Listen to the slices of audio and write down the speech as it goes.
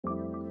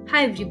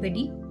Hi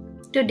everybody.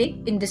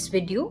 Today in this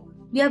video,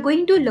 we are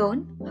going to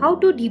learn how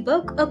to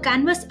debug a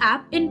Canvas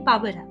app in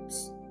Power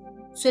Apps.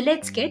 So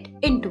let's get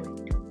into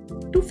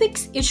it. To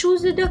fix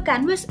issues with the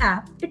Canvas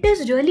app, it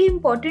is really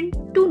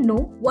important to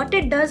know what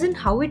it does and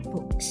how it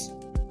works.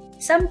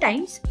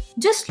 Sometimes,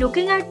 just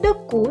looking at the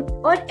code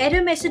or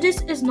error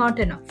messages is not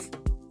enough.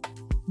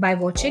 By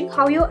watching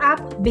how your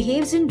app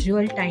behaves in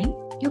real time,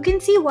 you can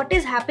see what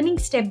is happening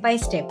step by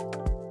step,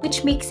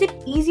 which makes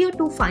it easier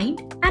to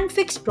find and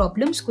fix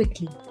problems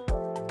quickly.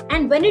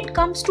 And when it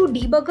comes to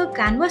debug a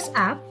Canvas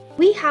app,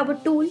 we have a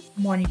tool,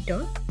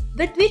 Monitor,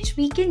 with which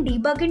we can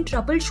debug and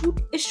troubleshoot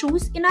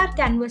issues in our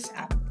Canvas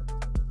app.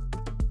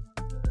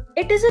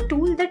 It is a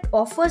tool that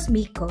offers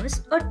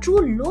makers a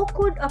true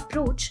low-code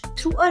approach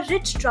through a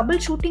rich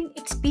troubleshooting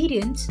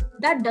experience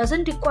that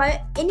doesn't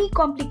require any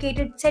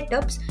complicated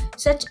setups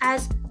such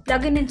as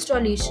plugin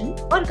installation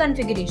or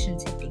configuration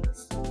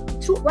settings.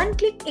 Through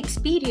one-click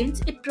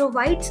experience, it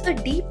provides a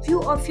deep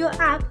view of your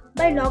app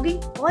by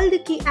logging all the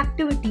key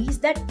activities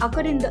that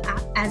occur in the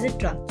app as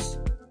it runs.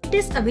 It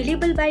is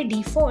available by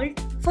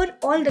default for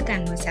all the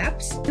Canvas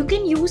apps. You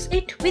can use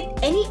it with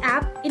any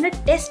app in a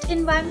test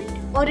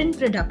environment or in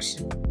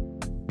production.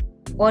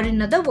 Or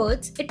in other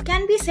words, it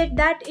can be said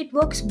that it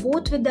works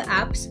both with the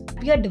apps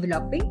we are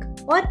developing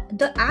or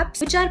the apps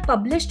which are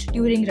published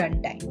during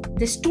runtime.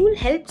 This tool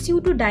helps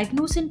you to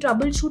diagnose and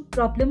troubleshoot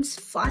problems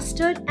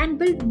faster and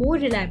build more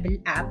reliable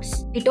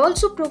apps. It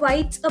also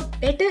provides a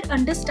better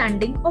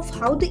understanding of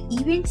how the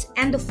events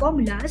and the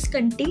formulas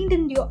contained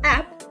in your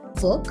app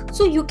work,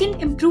 so you can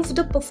improve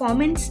the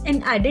performance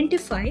and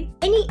identify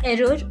any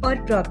error or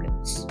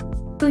problems.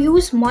 To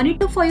use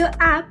Monitor for your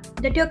app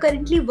that you're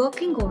currently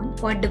working on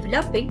or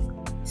developing,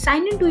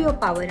 sign into your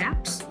Power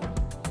Apps,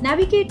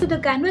 navigate to the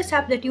Canvas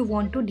app that you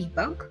want to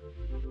debug.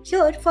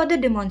 Here for the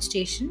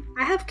demonstration,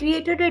 I have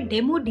created a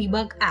demo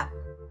debug app.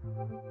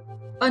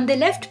 On the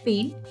left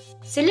pane,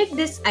 select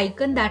this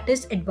icon that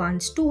is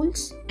Advanced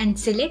Tools and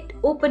select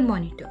Open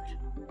Monitor.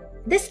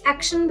 This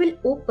action will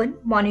open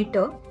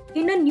Monitor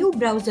in a new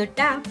browser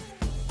tab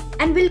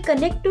and will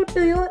connect it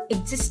to your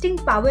existing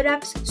Power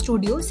Apps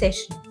Studio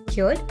session.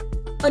 Here,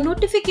 a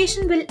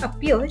notification will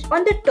appear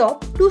on the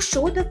top to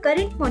show the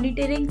current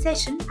monitoring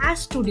session as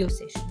Studio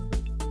session.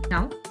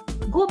 Now,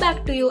 go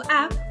back to your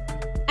app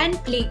and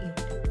play it.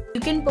 You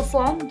can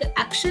perform the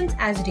actions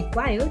as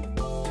required.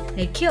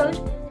 Like here,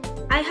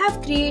 I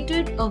have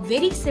created a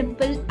very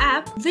simple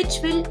app which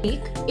will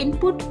take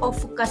input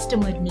of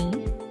customer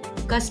name,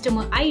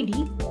 customer ID,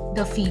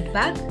 the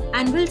feedback,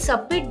 and will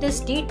submit this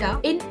data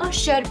in a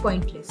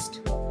SharePoint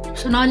list.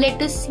 So now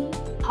let us see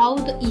how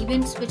the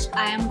events which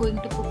I am going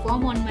to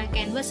perform on my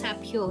Canvas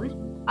app here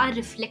are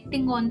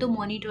reflecting on the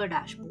Monitor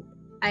dashboard.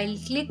 I'll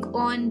click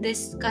on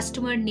this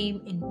customer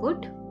name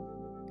input.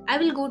 I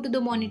will go to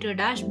the Monitor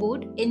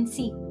dashboard and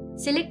see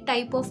select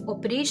type of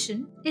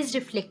operation is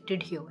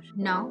reflected here.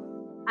 Now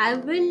I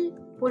will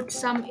put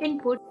some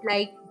input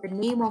like the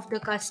name of the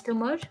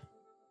customer,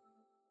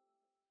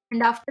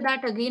 and after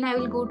that again I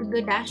will go to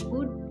the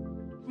dashboard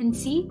and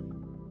see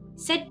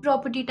set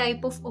property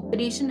type of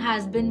operation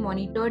has been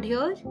monitored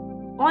here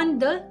on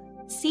the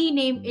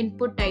CNAME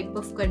input type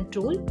of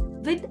control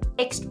with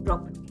text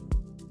property.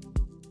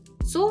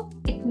 So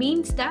it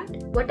means that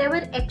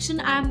whatever action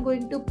I am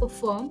going to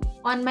perform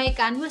on my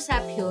Canvas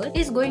app here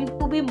is going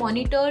to be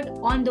monitored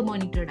on the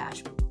Monitor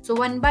dashboard. So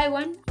one by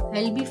one,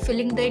 I'll be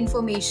filling the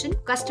information.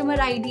 Customer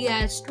ID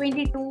as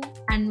 22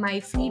 and my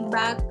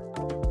feedback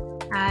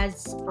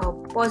as a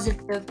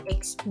positive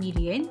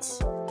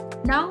experience.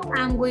 Now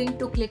I'm going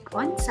to click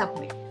on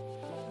submit.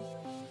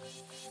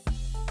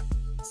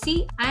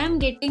 See, I am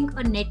getting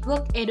a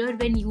network error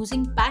when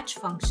using patch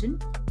function.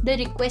 The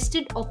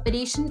requested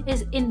operation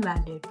is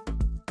invalid.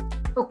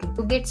 Okay,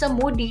 to get some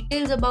more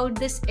details about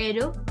this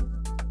error,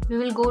 we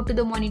will go to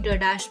the Monitor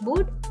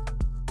dashboard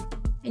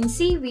and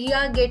see we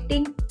are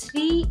getting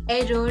 3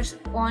 errors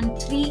on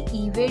 3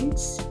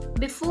 events.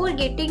 Before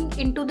getting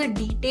into the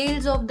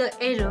details of the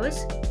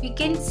errors, we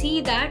can see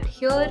that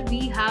here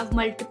we have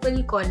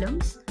multiple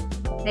columns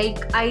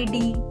like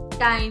ID,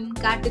 time,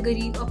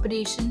 category,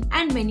 operation,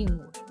 and many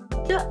more.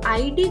 The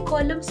ID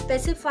column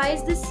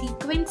specifies the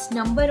sequence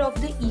number of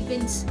the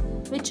events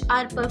which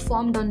are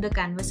performed on the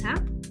Canvas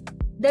app.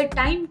 The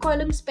time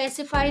column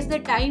specifies the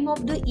time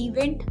of the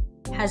event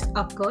has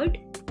occurred.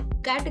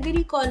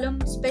 Category column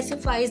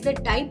specifies the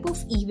type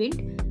of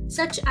event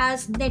such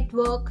as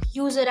network,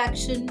 user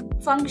action,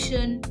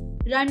 function,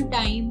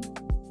 runtime,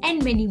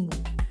 and many more.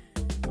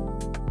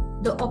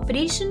 The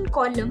operation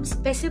column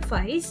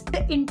specifies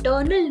the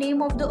internal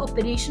name of the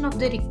operation of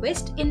the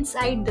request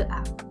inside the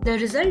app. The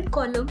result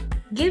column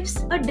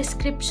gives a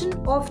description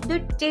of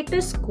the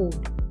status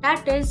code,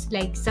 that is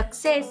like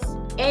success,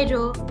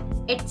 error,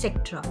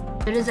 etc.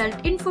 The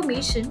result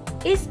information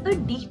is a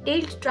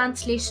detailed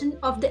translation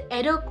of the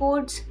error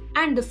codes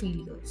and the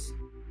failures.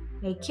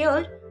 Like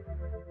here,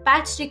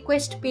 patch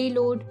request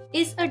payload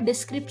is a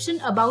description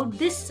about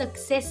this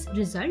success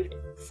result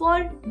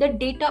for the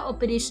data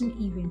operation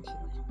event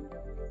here.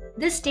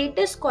 The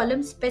status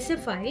column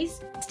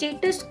specifies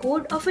status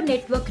code of a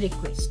network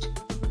request.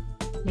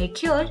 Like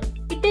here,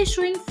 it is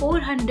showing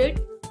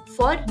 400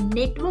 for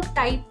network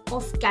type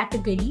of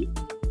category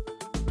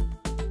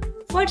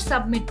for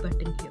submit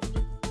button here.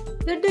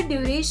 Here the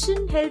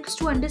duration helps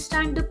to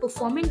understand the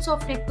performance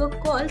of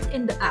network calls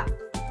in the app.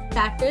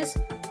 That is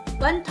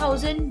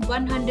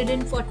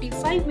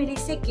 1145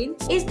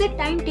 milliseconds is the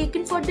time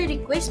taken for the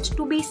request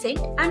to be sent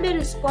and a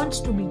response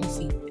to be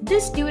received.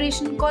 This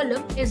duration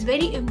column is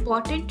very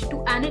important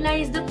to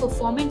analyze the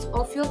performance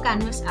of your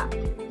Canvas app.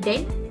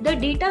 Then the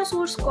data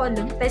source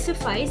column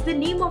specifies the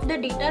name of the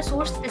data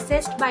source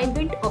assessed by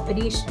event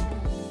operation.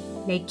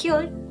 Like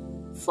here,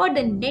 for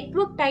the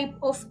network type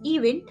of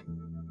event,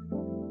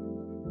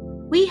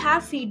 we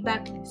have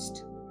feedback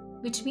list,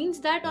 which means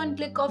that on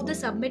click of the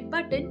submit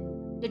button,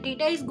 the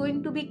data is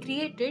going to be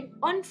created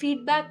on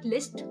feedback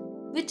list,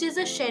 which is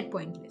a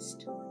SharePoint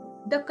list.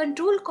 The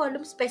control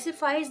column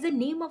specifies the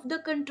name of the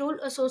control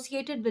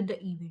associated with the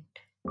event,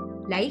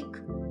 like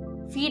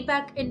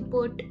feedback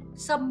input,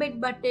 submit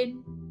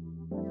button.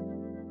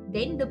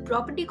 Then the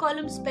property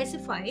column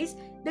specifies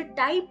the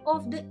type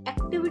of the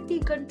activity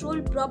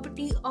control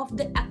property of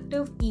the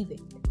active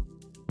event.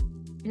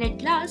 And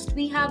at last,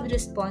 we have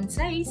response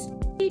size.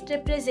 It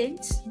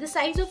represents the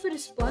size of a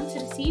response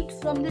received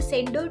from the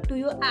sender to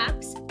your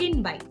apps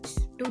in bytes.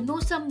 To know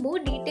some more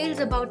details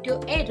about your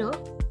error,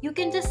 you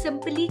can just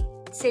simply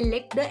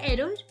select the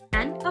error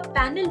and a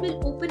panel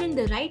will open in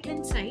the right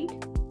hand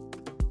side.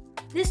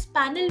 This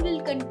panel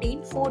will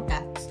contain 4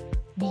 tabs: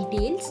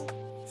 Details,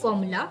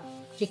 Formula,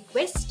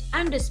 Request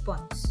and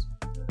Response.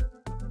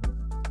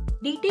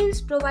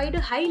 Details provide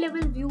a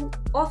high-level view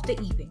of the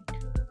event.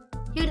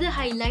 Here the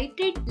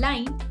highlighted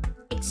line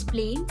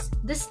explains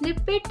the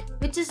snippet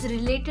which is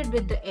related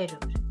with the error.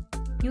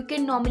 You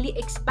can normally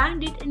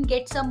expand it and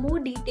get some more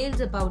details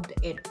about the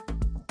error.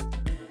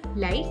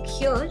 Like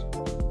here,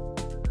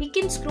 we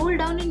can scroll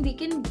down and we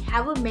can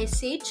have a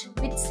message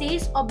which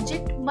says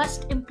object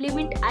must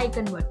implement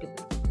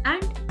iConvertible.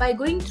 And by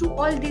going through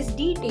all these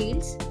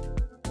details,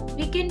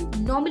 we can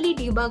normally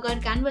debug our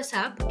Canvas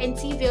app and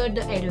see where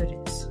the error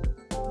is.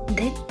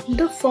 Then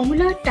the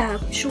Formula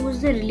tab shows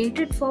the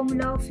related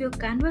formula of your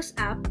Canvas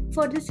app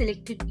for the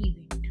selected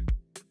event.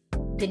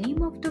 The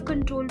name of the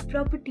control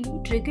property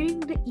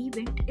triggering the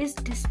event is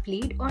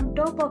displayed on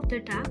top of the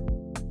tab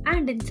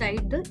and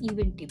inside the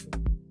event table.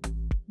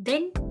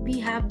 Then we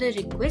have the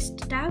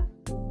Request tab,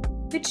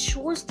 which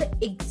shows the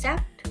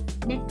exact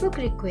network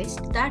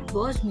request that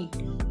was made.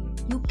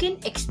 You can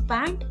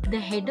expand the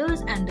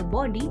headers and the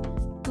body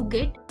to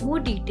get more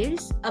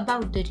details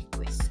about the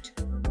request.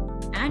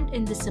 And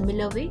in the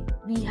similar way,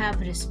 we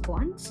have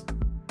response.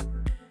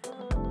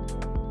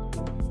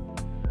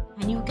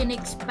 And you can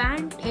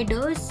expand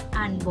headers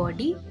and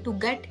body to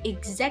get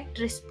exact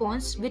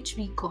response which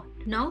we got.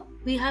 Now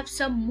we have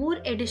some more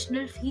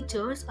additional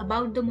features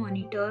about the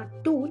monitor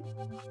tool.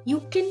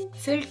 You can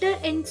filter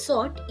and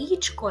sort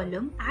each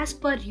column as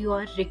per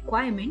your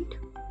requirement.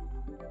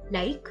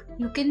 Like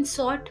you can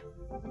sort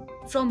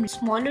from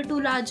smaller to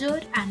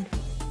larger and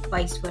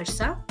vice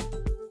versa.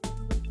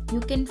 You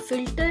can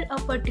filter a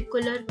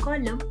particular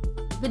column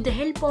with the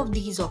help of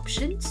these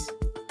options,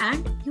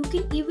 and you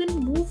can even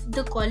move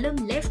the column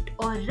left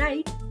or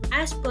right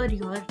as per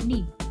your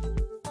need.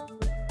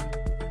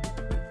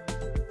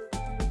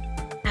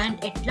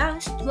 And at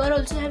last, you are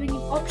also having an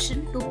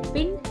option to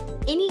pin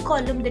any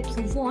column that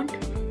you want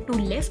to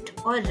left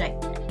or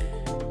right.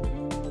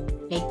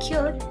 Like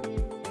here,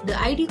 the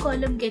ID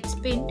column gets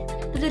pinned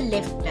to the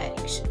left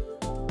direction.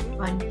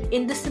 And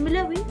in the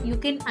similar way, you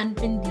can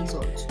unpin these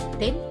also.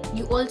 Then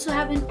you also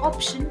have an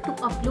option to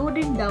upload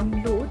and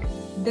download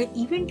the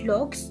event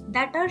logs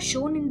that are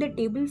shown in the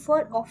table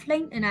for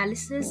offline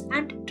analysis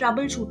and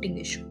troubleshooting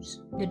issues.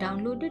 The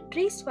downloaded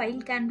trace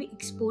file can be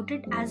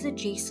exported as a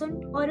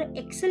JSON or an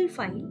Excel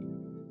file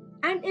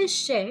and is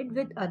shared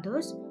with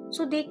others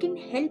so they can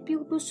help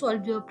you to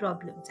solve your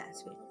problems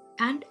as well.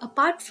 And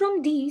apart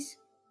from these,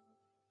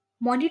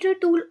 Monitor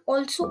tool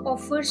also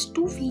offers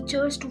 2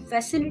 features to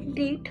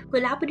facilitate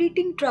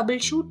collaborating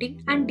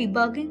troubleshooting and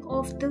debugging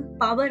of the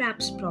Power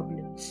Apps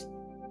problems.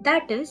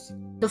 That is,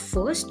 the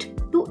first,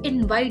 to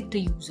invite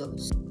the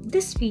users.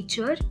 This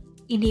feature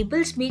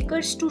enables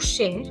makers to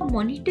share a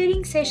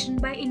monitoring session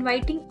by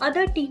inviting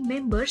other team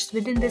members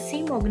within the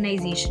same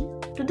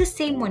organization to the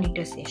same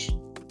monitor session.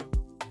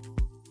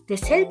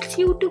 This helps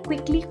you to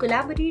quickly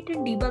collaborate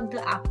and debug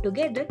the app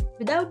together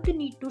without the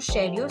need to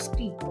share your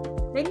screen.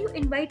 When you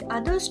invite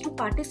others to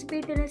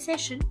participate in a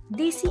session,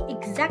 they see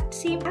exact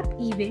same app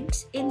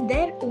events in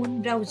their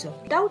own browser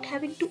without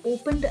having to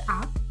open the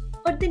app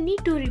or the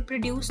need to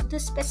reproduce the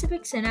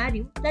specific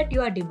scenario that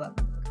you are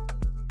debugging.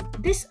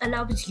 This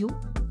allows you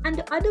and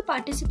the other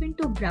participant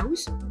to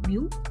browse,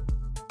 view,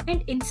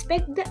 and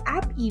inspect the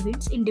app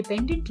events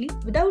independently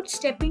without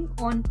stepping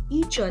on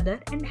each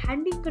other and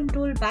handing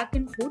control back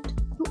and forth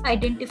to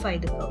identify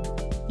the problem.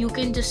 You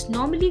can just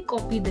normally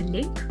copy the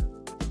link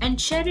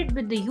and share it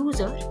with the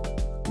user,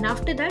 and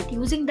after that,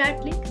 using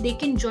that link, they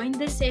can join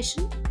the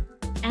session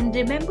And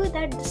remember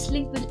that this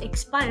link will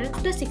expire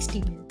after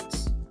 60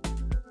 minutes.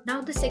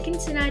 Now the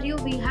second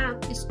scenario we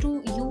have is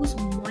to use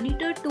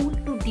monitor tool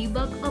to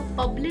debug a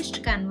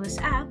published Canvas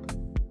app.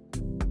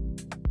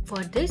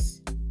 For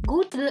this,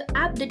 go to the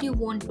app that you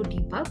want to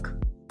debug.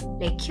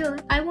 Like here,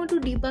 I want to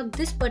debug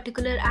this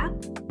particular app.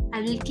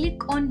 I will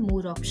click on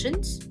More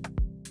Options.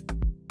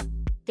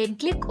 Then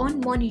click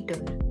on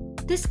Monitor.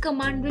 This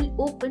command will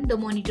open the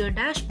Monitor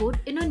dashboard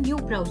in a new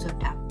browser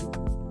tab.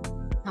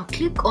 Now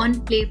click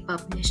on Play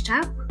Published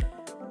App.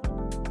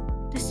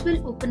 This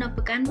will open up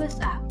a Canvas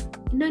app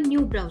in a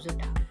new browser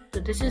tab. So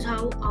this is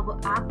how our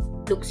app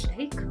looks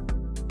like.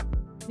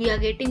 We are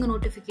getting a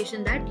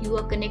notification that you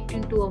are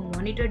connecting to a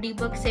monitor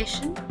debug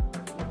session.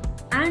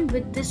 And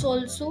with this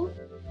also,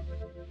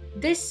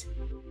 this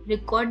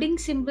recording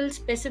symbol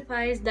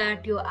specifies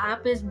that your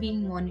app is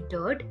being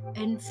monitored,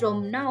 and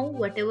from now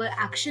whatever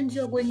actions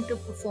you are going to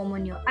perform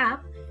on your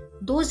app,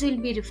 those will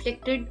be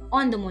reflected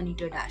on the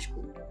monitor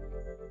dashboard.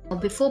 Now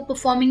before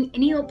performing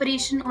any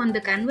operation on the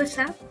Canvas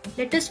app,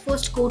 let us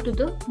first go to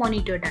the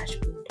monitor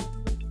dashboard.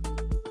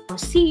 Now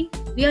see,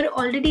 we are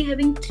already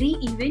having 3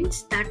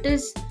 events, that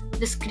is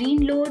the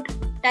screen load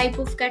type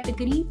of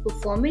category,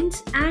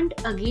 performance, and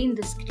again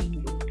the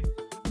screen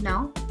load.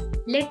 Now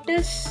let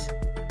us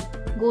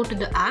go to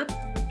the app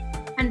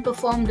and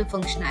perform the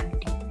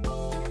functionality.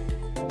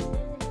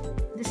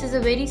 This is a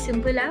very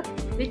simple app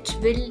which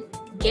will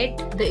get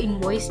the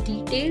invoice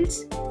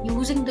details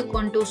using the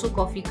Contoso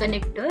Coffee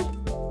connector.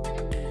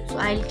 So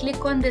I'll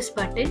click on this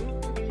button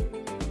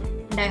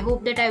and I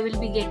hope that I will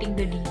be getting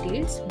the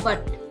details,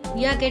 but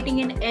we are getting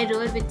an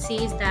error which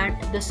says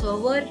that the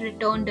server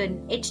returned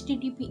an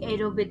HTTP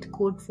error with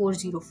code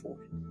 404.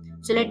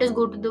 So let us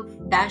go to the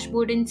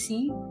dashboard and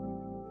see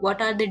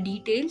what are the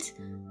details.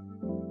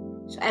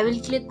 So I will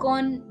click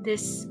on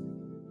this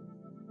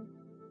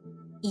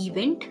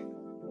event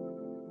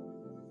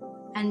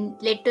and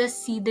let us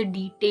see the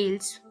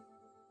details.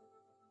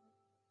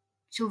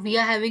 So we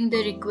are having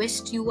the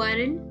request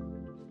URL,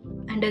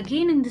 and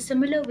again in the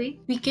similar way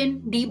we can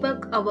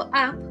debug our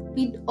app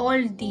with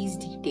all these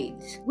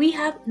details. We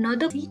have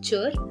another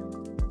feature,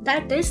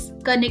 that is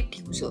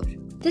Connect User.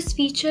 This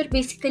feature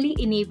basically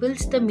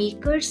enables the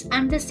makers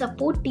and the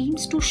support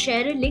teams to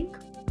share a link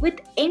with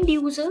end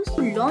users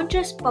to launch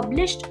a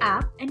published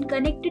app and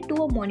connect it to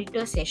a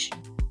monitor session.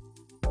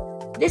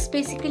 This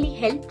basically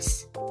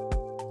helps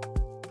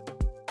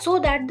so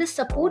that the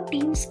support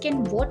teams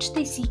can watch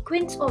the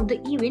sequence of the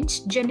events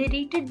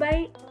generated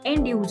by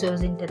end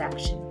users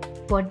interaction.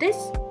 For this,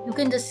 you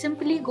can just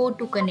simply go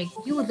to Connect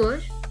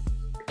User,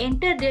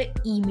 enter their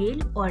email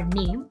or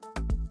name,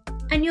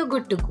 and you're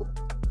good to go.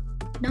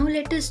 Now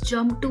let us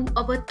jump to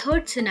our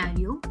third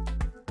scenario.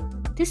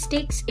 This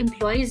takes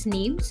employees'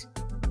 names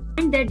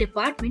and their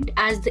department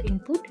as the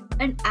input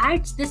and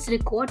adds this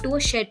record to a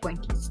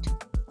SharePoint list.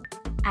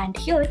 And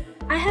here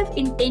I have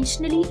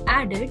intentionally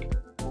added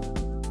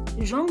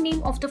the wrong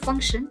name of the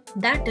function,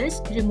 that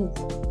is remove.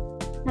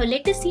 Now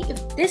let us see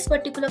if this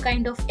particular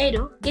kind of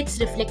error gets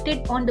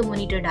reflected on the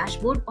monitor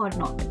dashboard or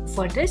not.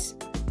 For this,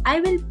 I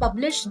will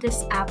publish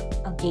this app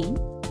again.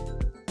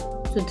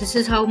 So this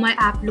is how my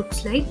app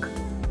looks like.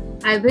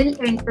 I will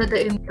enter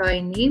the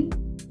employee name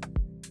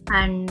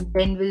and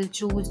then we'll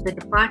choose the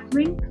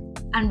department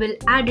and will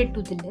add it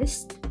to the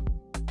list.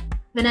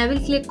 When I will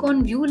click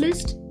on view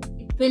list,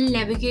 it will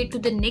navigate to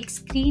the next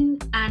screen,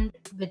 and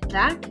with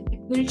that it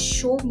will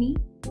show me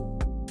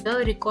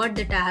the record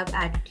that I have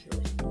added here.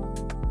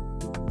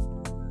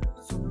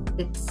 So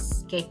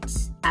this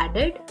gets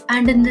added,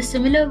 and in the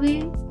similar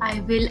way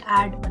I will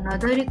add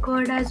another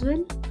record as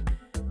well.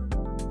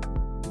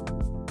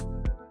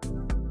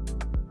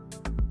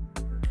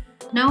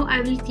 Now I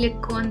will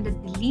click on the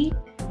delete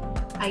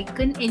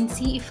icon and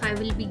see if I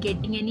will be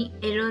getting any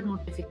error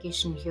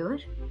notification here.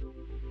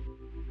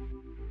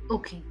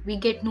 Okay, we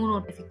get no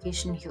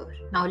notification here.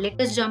 Now let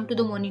us jump to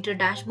the monitor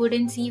dashboard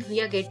and see if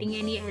we are getting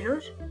any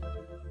error.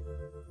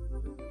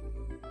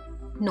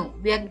 No,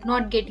 we are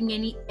not getting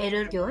any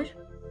error here.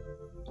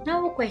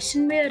 Now a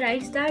question may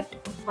arise that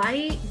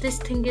why this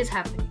thing is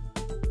happening.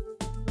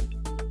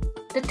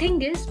 The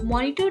thing is,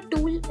 monitor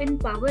tool in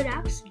Power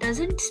Apps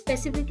doesn't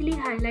specifically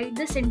highlight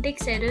the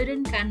syntax error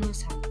in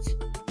Canvas apps.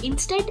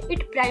 Instead,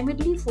 it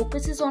primarily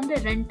focuses on the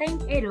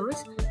runtime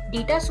errors,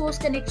 data source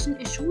connection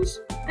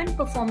issues, and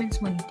performance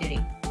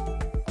monitoring.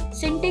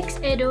 Syntax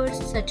errors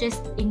such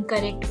as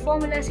incorrect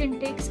formula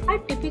syntax are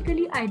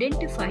typically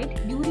identified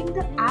during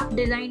the app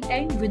design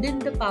time within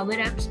the Power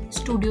Apps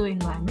Studio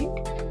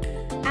environment,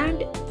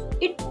 and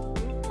it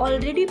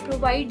already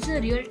provides a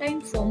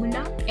real-time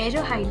formula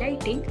error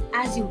highlighting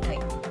as you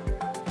type.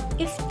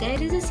 If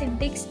there is a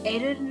syntax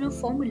error in a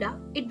formula,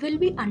 it will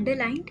be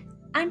underlined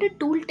and a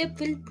tooltip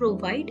will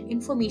provide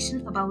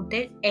information about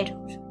their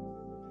error.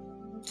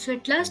 So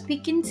at last we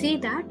can say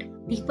that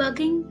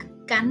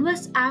debugging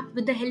Canvas app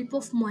with the help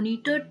of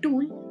monitor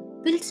tool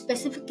will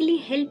specifically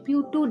help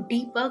you to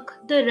debug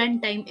the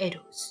runtime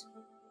errors.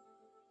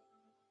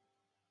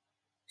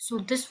 So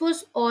this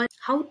was all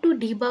how to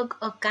debug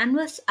a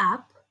Canvas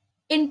app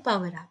in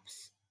Power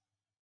Apps.